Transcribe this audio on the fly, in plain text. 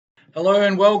Hello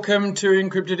and welcome to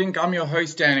Encrypted Inc. I'm your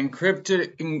host Dan,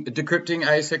 decrypting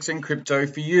ASX and crypto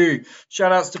for you.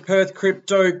 Shout outs to Perth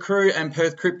Crypto Crew and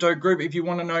Perth Crypto Group. If you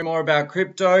want to know more about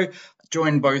crypto,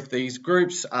 join both these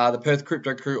groups. The Perth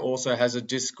Crypto Crew also has a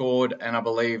Discord, and I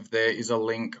believe there is a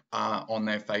link on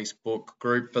their Facebook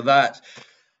group for that.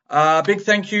 Big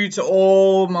thank you to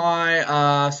all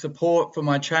my support for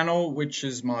my channel, which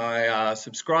is my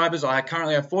subscribers. I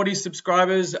currently have 40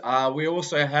 subscribers. We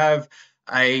also have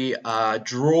a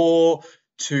draw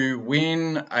to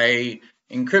win a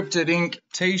Encrypted Inc.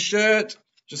 t-shirt,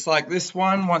 just like this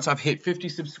one, once I've hit 50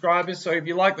 subscribers. So if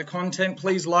you like the content,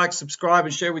 please like, subscribe,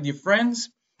 and share with your friends.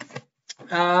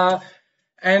 Just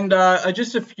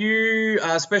a few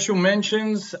special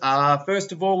mentions.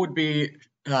 First of all would be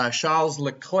Charles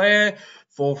Leclerc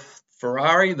for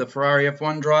Ferrari, the Ferrari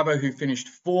F1 driver who finished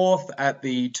 4th at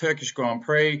the Turkish Grand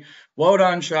Prix. Well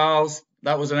done, Charles.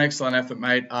 That was an excellent effort,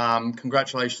 mate.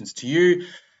 Congratulations to you.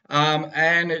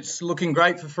 And it's looking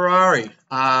great for Ferrari.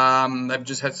 They've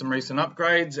just had some recent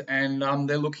upgrades and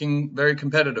they're looking very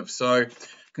competitive. So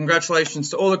congratulations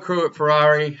to all the crew at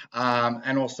Ferrari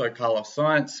and also Carlos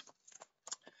Sainz.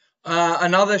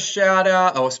 Another shout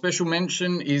out or special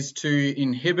mention is to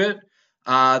Inhibit,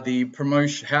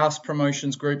 the house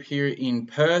promotions group here in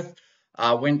Perth.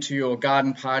 Went to your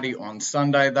garden party on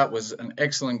Sunday. That was an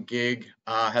excellent gig.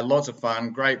 Had lots of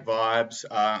fun, great vibes.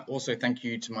 Also, thank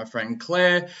you to my friend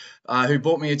Claire, who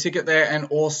bought me a ticket there. And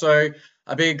also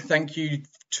a big thank you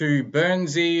to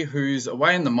Burnsy, who's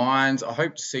away in the mines. I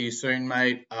hope to see you soon,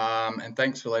 mate. And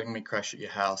thanks for letting me crash at your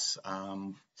house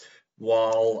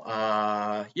while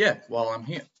I'm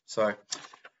here. So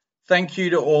thank you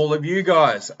to all of you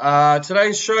guys.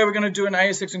 Today's show, we're going to do an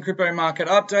ASX and crypto market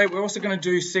update. We're also going to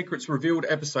do Secrets Revealed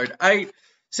episode 8.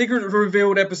 Secrets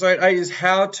Revealed episode 8 is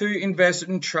how to invest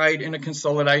and trade in a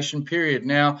consolidation period.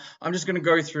 Now, I'm just going to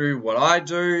go through what I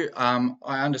do.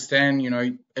 I understand,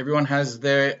 everyone has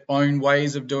their own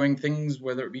ways of doing things,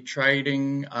 whether it be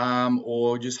trading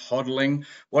or just hodling.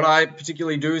 What I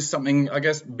particularly do is something, I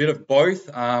guess, a bit of both.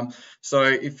 So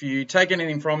if you take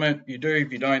anything from it, you do.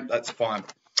 If you don't, that's fine.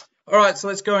 All right, so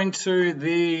let's go into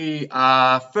the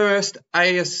first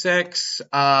ASX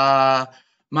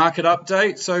market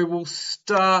update. So we'll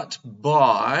start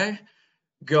by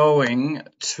going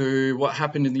to what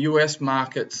happened in the US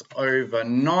markets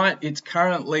overnight. It's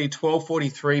currently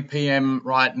 12:43 p.m.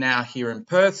 right now here in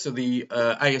Perth, so the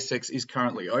ASX is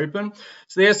currently open.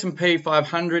 So the S&P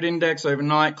 500 index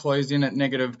overnight closed in at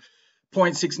negative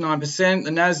 0.69%.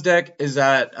 The Nasdaq is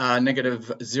at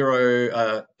negative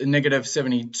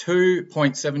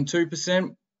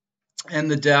 72.72%, and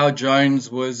the Dow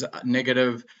Jones was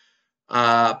negative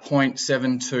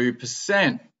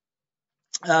 0.72%.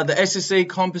 The SSE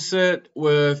composite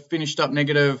were finished up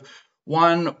negative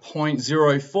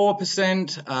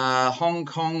 1.04%. Hong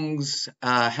Kong's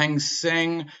Hang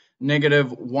Seng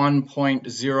negative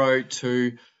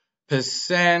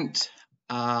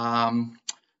 1.02%.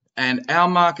 And our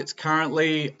markets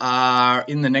currently are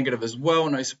in the negative as well.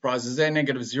 No surprises there,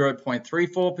 negative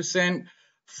 0.34%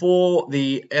 for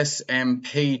the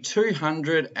S&P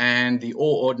 200, and the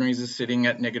All Ordinaries are sitting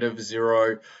at negative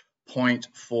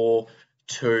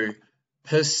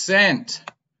 0.42%.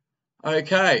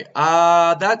 Okay,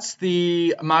 that's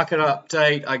the market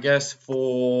update, I guess,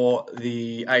 for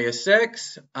the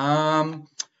ASX.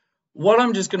 What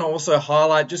I'm just going to also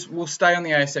highlight, we'll stay on the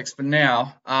ASX for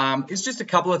now, is just a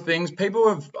couple of things.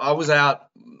 I was out,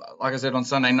 like I said, on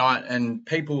Sunday night, and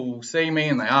people see me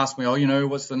and they ask me,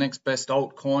 what's the next best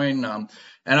altcoin?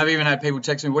 And I've even had people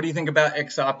text me, what do you think about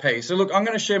XRP? So look, I'm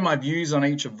going to share my views on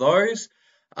each of those,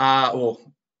 or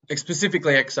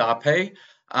specifically XRP.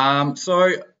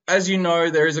 So as you know,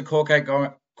 there is a court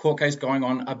case going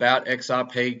on about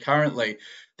XRP currently.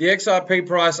 The XRP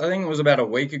price, I think it was about a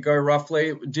week ago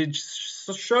roughly, did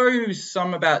show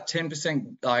some about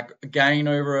 10% gain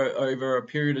over a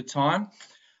period of time.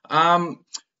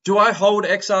 Do I hold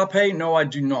XRP? No, I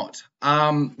do not.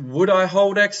 Would I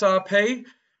hold XRP?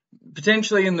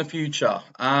 Potentially in the future.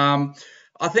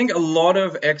 I think a lot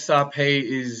of XRP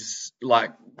is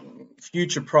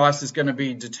future price is going to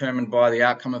be determined by the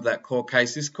outcome of that court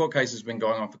case. This court case has been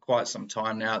going on for quite some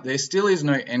time now. There still is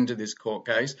no end to this court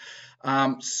case.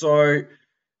 So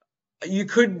you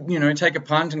could, take a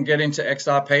punt and get into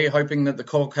XRP, hoping that the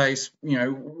court case,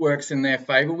 works in their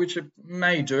favor, which it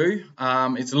may do.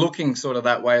 It's looking sort of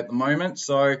that way at the moment.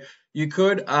 So you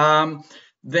could.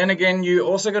 Then again, you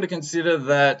also got to consider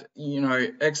that,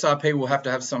 XRP will have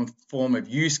to have some form of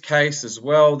use case as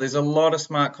well. There's a lot of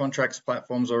smart contracts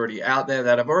platforms already out there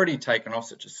that have already taken off,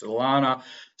 such as Solana,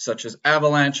 such as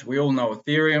Avalanche. We all know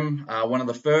Ethereum, one of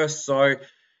the first. So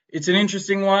It's an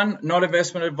interesting one, not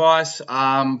investment advice,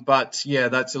 but yeah,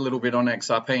 that's a little bit on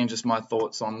XRP and just my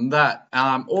thoughts on that.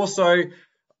 Also,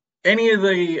 any of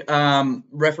the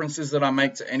references that I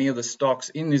make to any of the stocks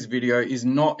in this video is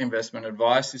not investment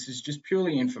advice. This is just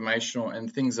purely informational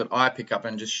and things that I pick up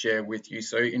and just share with you.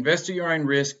 So invest at your own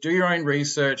risk, do your own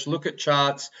research, look at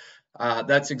charts.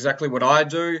 That's exactly what I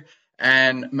do,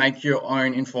 and make your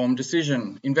own informed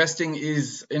decision. Investing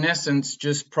is, in essence,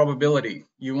 just probability.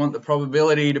 You want the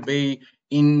probability to be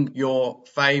in your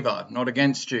favor, not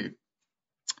against you.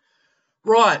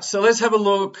 Right, so let's have a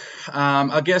look,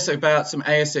 I guess, about some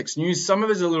ASX news. Some of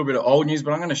it is a little bit of old news,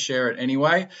 but I'm going to share it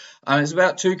anyway. It's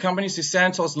about two companies. So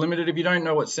Santos Limited, if you don't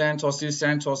know what Santos is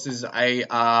a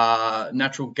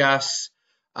natural gas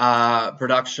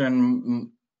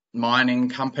production mining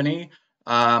company.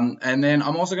 And then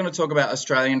I'm also going to talk about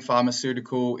Australian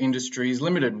Pharmaceutical Industries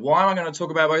Limited. Why am I going to talk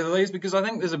about both of these? Because I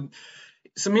think there's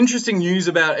some interesting news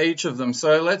about each of them.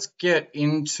 So let's get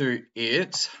into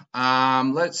it.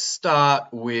 Let's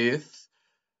start with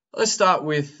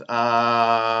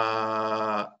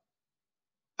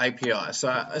API. So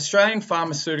Australian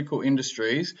Pharmaceutical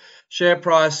Industries share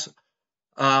price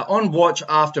on watch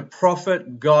after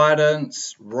profit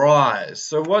guidance rise.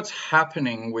 So what's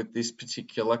happening with this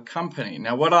particular company?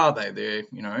 Now, what are they? They're,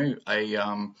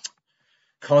 a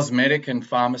cosmetic and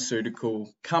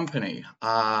pharmaceutical company.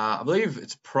 I believe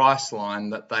it's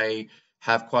Priceline that they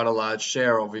have quite a large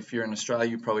share of. If you're in Australia,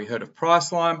 you've probably heard of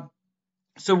Priceline.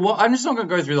 So I'm just not going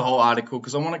to go through the whole article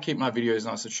because I want to keep my videos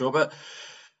nice and short, but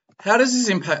how does this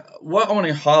impact? What I want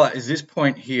to highlight is this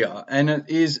point here, and it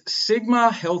is Sigma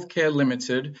Healthcare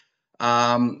Limited,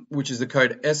 which is the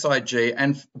code SIG,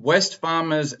 and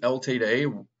Wesfarmers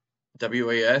Ltd,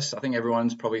 WES. I think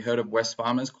everyone's probably heard of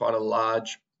Wesfarmers, quite a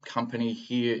large company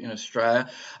here in Australia,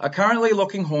 are currently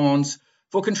locking horns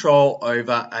for control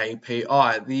over API.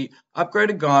 The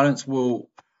upgraded guidance will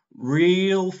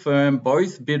reaffirm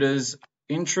both bidders'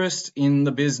 interest in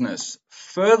the business.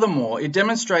 Furthermore, it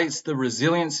demonstrates the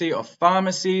resiliency of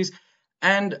pharmacies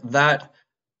and that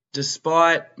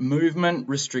despite movement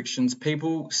restrictions,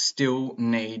 people still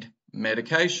need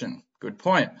medication. Good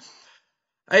point.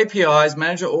 API's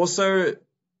manager also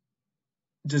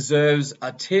deserves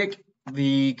a tick.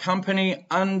 The company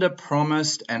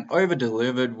under-promised and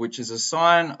over-delivered, which is a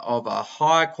sign of a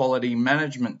high-quality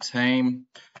management team.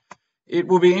 It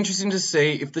will be interesting to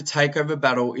see if the takeover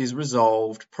battle is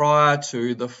resolved prior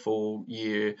to the full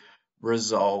year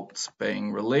results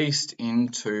being released in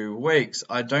 2 weeks.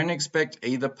 I don't expect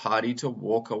either party to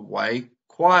walk away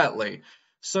quietly.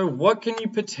 So what can you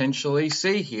potentially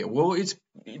see here? Well, it's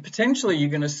potentially you're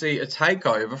going to see a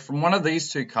takeover from one of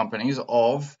these two companies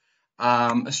of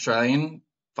Australian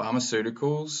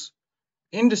pharmaceutical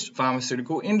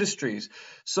industries.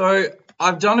 So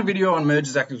I've done a video on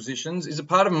mergers and acquisitions. It's a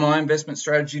part of my investment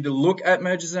strategy to look at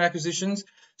mergers and acquisitions.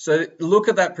 So look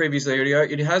at that previous video.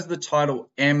 It has the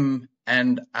title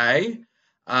M&A,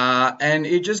 and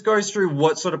it just goes through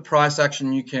what sort of price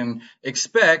action you can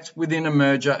expect within a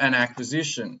merger and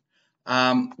acquisition.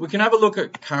 We can have a look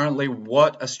at currently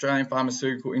what Australian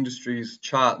Pharmaceutical Industries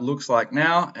chart looks like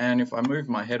now, and if I move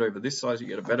my head over this side, you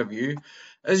get a better view.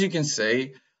 As you can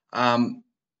see,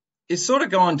 it's sort of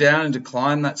gone down and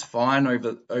decline. That's fine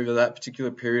over that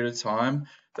particular period of time.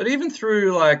 But even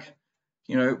through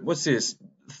what's this?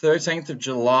 13th of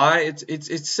July,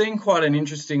 it's seen quite an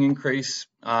interesting increase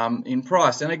in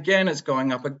price, and again it's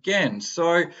going up again.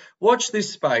 So watch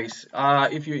this space.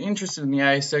 If you're interested in the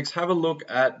ASX, have a look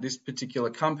at this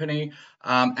particular company,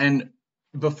 and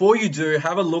before you do,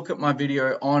 have a look at my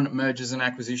video on mergers and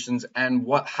acquisitions and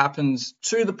what happens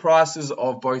to the prices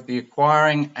of both the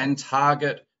acquiring and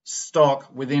target stock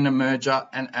within a merger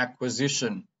and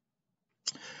acquisition.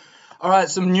 All right,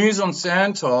 some news on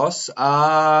Santos.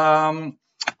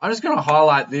 I'm just going to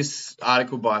highlight this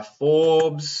article by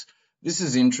Forbes. This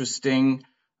is interesting.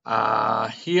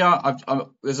 Here,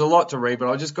 there's a lot to read, but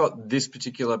I just got this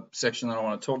particular section that I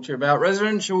want to talk to you about.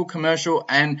 Residential, commercial,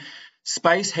 and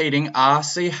space heating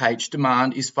RCH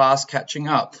demand is fast catching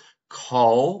up.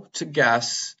 Coal to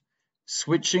gas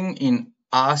switching in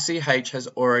RCH has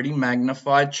already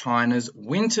magnified China's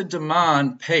winter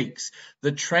demand peaks.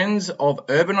 The trends of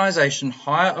urbanization,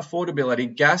 higher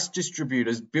affordability, gas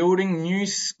distributors, building new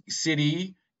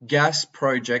city gas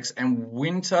projects, and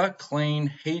winter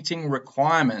clean heating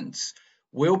requirements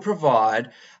will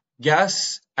provide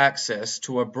gas access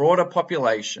to a broader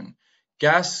population.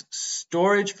 Gas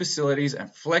storage facilities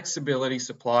and flexibility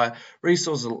supply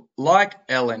resources like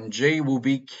LNG will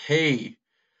be key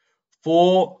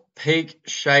for peak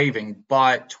shaving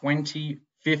by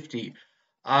 2050.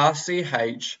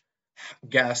 RCH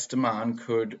gas demand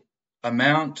could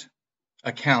account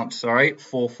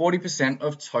for 40%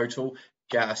 of total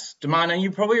gas demand. And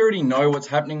you probably already know what's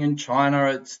happening in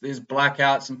China. There's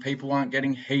blackouts and people aren't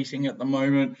getting heating at the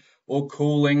moment or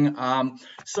cooling.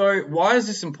 So why is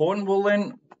this important? Well,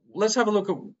 then let's have a look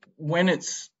at when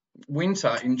it's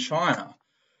winter in China.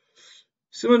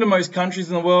 Similar to most countries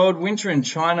in the world, winter in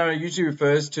China usually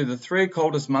refers to the 3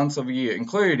 coldest months of the year,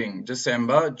 including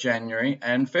December, January,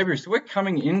 and February. So we're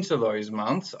coming into those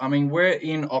months. I mean, we're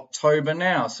in October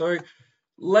now. So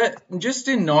just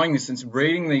in knowing this and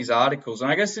reading these articles, and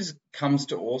I guess this comes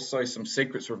to also some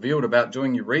secrets revealed about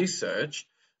doing your research,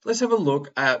 let's have a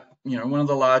look at, one of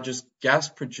the largest gas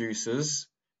producers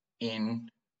in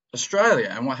Australia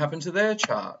and what happened to their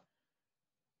chart.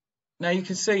 Now you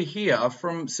can see here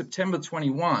from September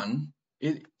 21,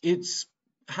 it's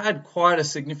had quite a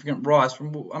significant rise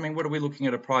from, what are we looking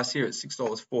at a price here at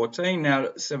 $6.14, now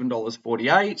at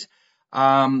 $7.48,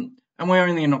 and we're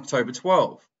only in October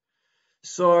 12.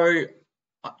 So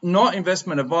not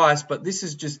investment advice, but this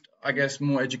is just, I guess,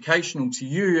 more educational to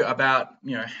you about,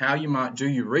 how you might do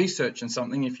your research in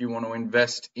something if you want to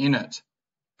invest in it.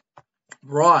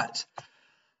 Right.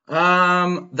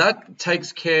 That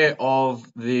takes care of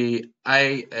the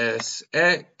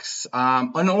ASX.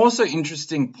 An also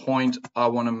interesting point I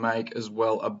want to make as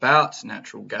well about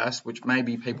natural gas, which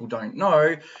maybe people don't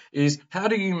know, is how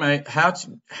do you make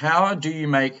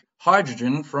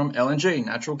hydrogen from LNG,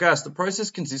 natural gas? The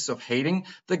process consists of heating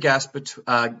the gas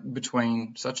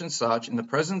between such and such in the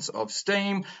presence of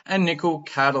steam and nickel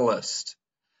catalyst.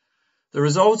 The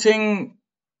resulting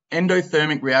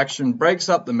endothermic reaction breaks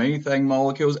up the methane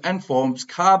molecules and forms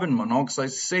carbon monoxide,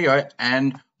 CO,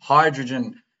 and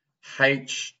hydrogen,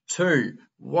 H2.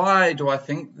 Why do I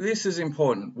think this is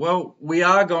important? Well, we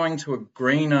are going to a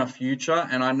greener future,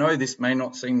 and I know this may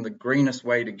not seem the greenest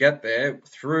way to get there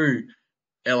through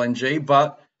LNG,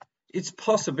 but it's a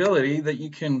possibility that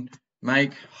you can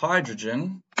make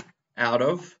hydrogen out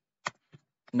of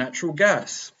natural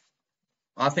gas.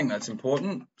 I think that's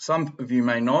important. Some of you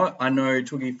may not. I know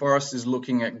Twiggy Forrest is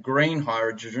looking at green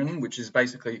hydrogen, which is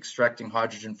basically extracting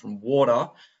hydrogen from water.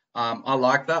 I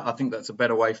like that. I think that's a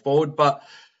better way forward. But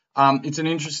it's an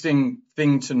interesting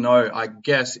thing to know, I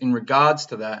guess, in regards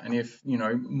to that. And if,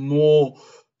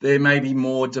 there may be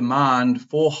more demand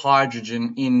for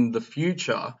hydrogen in the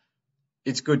future,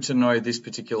 it's good to know this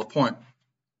particular point.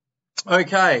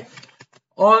 Okay.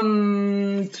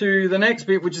 On to the next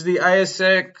bit, which is the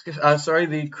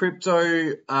the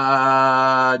crypto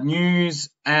news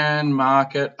and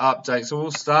market update. So we'll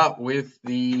start with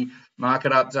the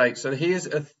market update. So here's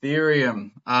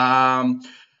Ethereum.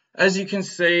 As you can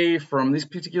see from this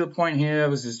particular point here, it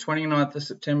was this 29th of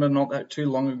September, not that too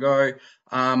long ago,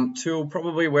 till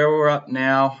probably where we're at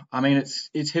now.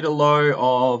 It's hit a low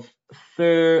of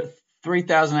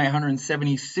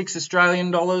 3,876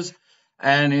 Australian dollars.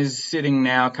 And is sitting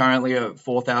now currently at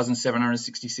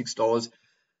 $4,766.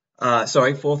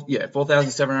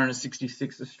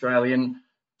 4,766 Australian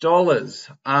dollars.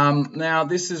 Now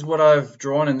this is what I've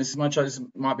drawn, and this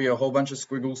might be a whole bunch of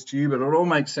squiggles to you, but it all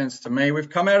makes sense to me. We've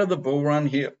come out of the bull run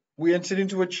here. We entered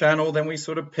into a channel, then we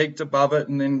sort of peaked above it,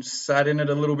 and then sat in it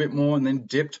a little bit more, and then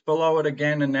dipped below it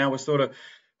again, and now we're sort of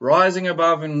rising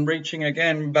above and reaching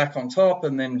again back on top,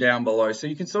 and then down below. So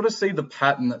you can sort of see the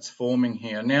pattern that's forming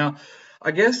here. Now, I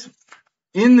guess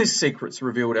in this Secrets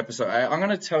Revealed episode, I'm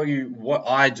going to tell you what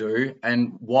I do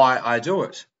and why I do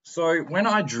it. So when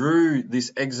I drew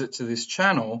this exit to this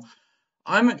channel,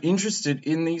 I'm interested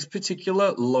in these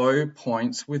particular low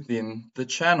points within the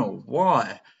channel.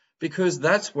 Why? Because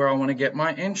that's where I want to get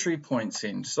my entry points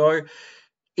in. So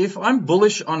if I'm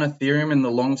bullish on Ethereum in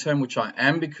the long term, which I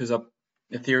am, because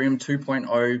Ethereum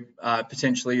 2.0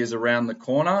 potentially is around the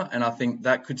corner, and I think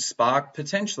that could spark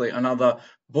potentially another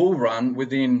bull run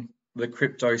within the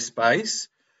crypto space.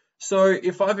 So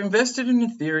if I've invested in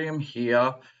Ethereum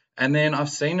here, and then I've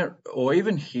seen it, or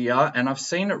even here, and I've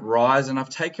seen it rise, and I've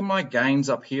taken my gains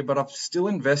up here, but I've still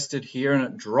invested here, and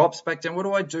it drops back down, what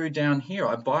do I do down here?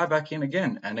 I buy back in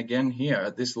again, and again here,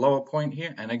 at this lower point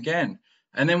here, and again.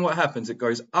 And then what happens? It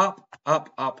goes up, up,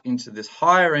 up into this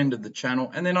higher end of the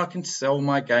channel, and then I can sell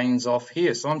my gains off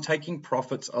here. So I'm taking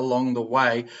profits along the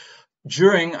way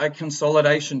during a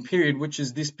consolidation period, which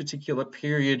is this particular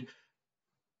period,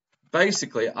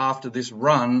 basically after this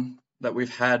run that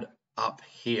we've had up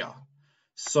here.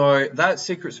 So that's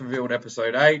Secrets Revealed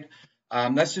episode 8.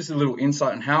 That's just a little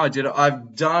insight on how I did it.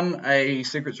 I've done a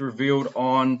Secrets Revealed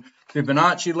on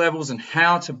Fibonacci levels and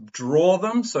how to draw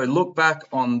them. So look back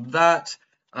on that.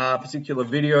 particular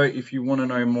video if you want to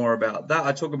know more about that.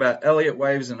 I talk about Elliott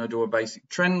waves and I do a basic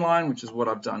trend line, which is what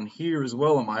I've done here as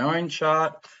well on my own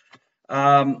chart.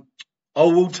 I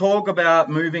will talk about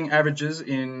moving averages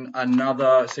in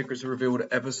another Secrets Revealed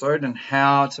episode and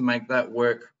how to make that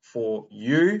work for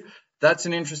you. That's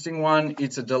an interesting one.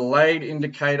 It's a delayed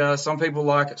indicator. Some people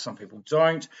like it, some people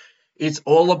don't. It's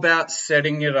all about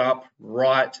setting it up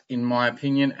right, in my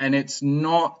opinion, and it's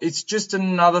just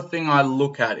another thing I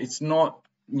look at. It's not,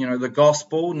 the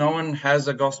gospel. No one has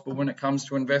a gospel when it comes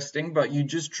to investing, but you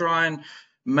just try and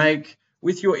make,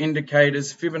 with your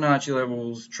indicators, Fibonacci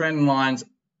levels, trend lines,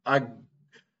 a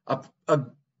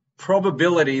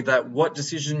probability that what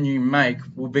decision you make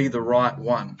will be the right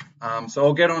one. So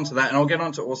I'll get onto that, and I'll get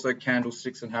onto also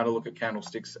candlesticks and how to look at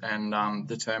candlesticks and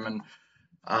determine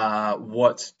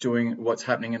what's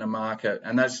happening in a market,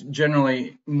 and that's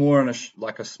generally more in a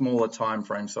smaller time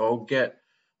frame. So I'll get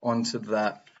onto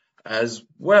that as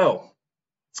well.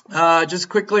 Just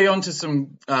quickly onto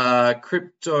some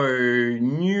crypto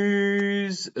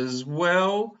news as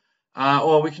well.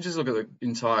 Or we can just look at the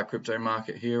entire crypto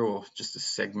market here, or just a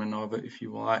segment of it if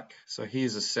you like. So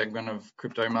here's a segment of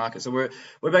crypto market. So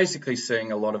we're basically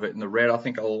seeing a lot of it in the red. I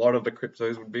think a lot of the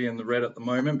cryptos would be in the red at the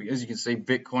moment, because you can see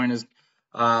Bitcoin is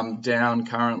down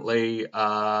currently,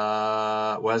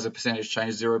 as a percentage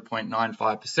change,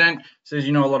 0.95%. So as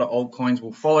you know, a lot of altcoins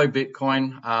will follow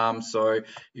Bitcoin. So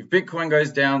if Bitcoin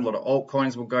goes down, a lot of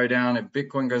altcoins will go down. If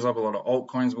Bitcoin goes up, a lot of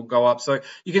altcoins will go up. So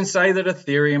you can say that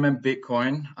Ethereum and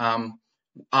Bitcoin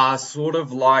are sort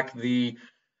of like the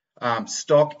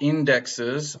stock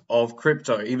indexes of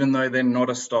crypto, even though they're not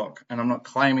a stock. And I'm not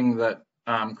claiming that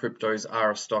cryptos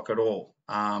are a stock at all,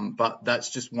 but that's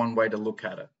just one way to look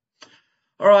at it.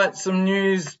 All right, some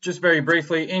news just very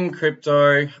briefly in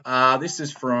crypto. This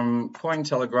is from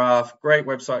Cointelegraph, great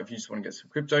website if you just want to get some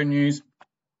crypto news.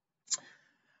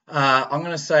 I'm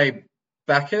going to say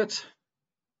Bakkt.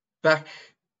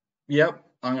 Yep,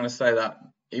 I'm going to say that,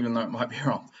 even though it might be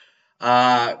wrong.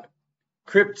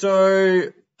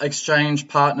 Crypto exchange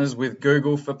partners with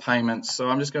Google for payments. So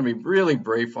I'm just going to be really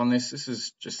brief on this. This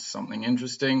is just something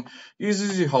interesting.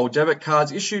 Users who hold debit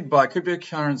cards issued by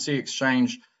cryptocurrency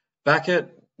exchange Bakkt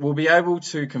will be able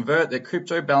to convert their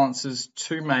crypto balances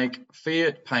to make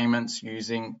fiat payments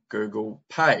using Google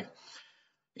Pay.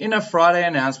 In a Friday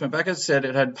announcement, Bakkt said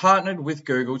it had partnered with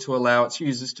Google to allow its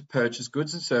users to purchase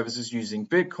goods and services using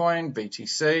Bitcoin,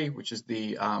 BTC, which is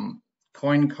the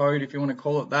coin code, if you want to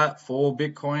call it that, for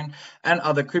Bitcoin, and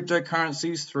other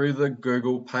cryptocurrencies through the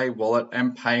Google Pay wallet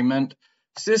and payment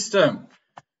system.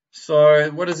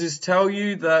 So what does this tell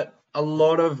you? That a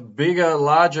lot of bigger,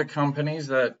 larger companies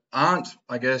that aren't,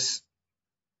 I guess,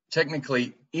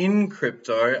 technically in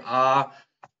crypto are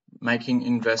making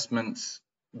investments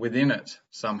within it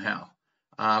somehow.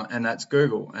 And that's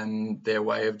Google and their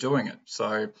way of doing it.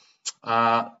 So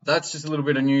that's just a little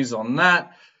bit of news on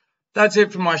that. That's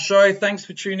it for my show. Thanks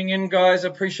for tuning in, guys. I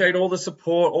appreciate all the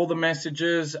support, all the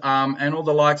messages, and all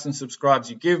the likes and subscribes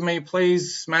you give me.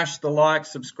 Please smash the like,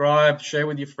 subscribe, share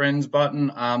with your friends button.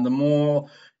 The more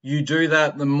you do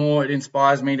that, the more it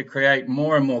inspires me to create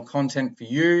more and more content for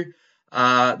you.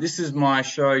 This is my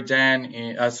show,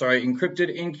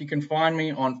 Encrypted Inc. You can find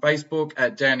me on Facebook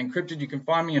at Dan Encrypted. You can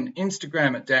find me on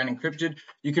Instagram at Dan Encrypted.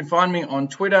 You can find me on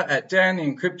Twitter at Dan the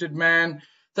Encrypted Man.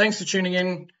 Thanks for tuning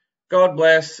in. God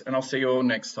bless, and I'll see you all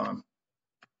next time.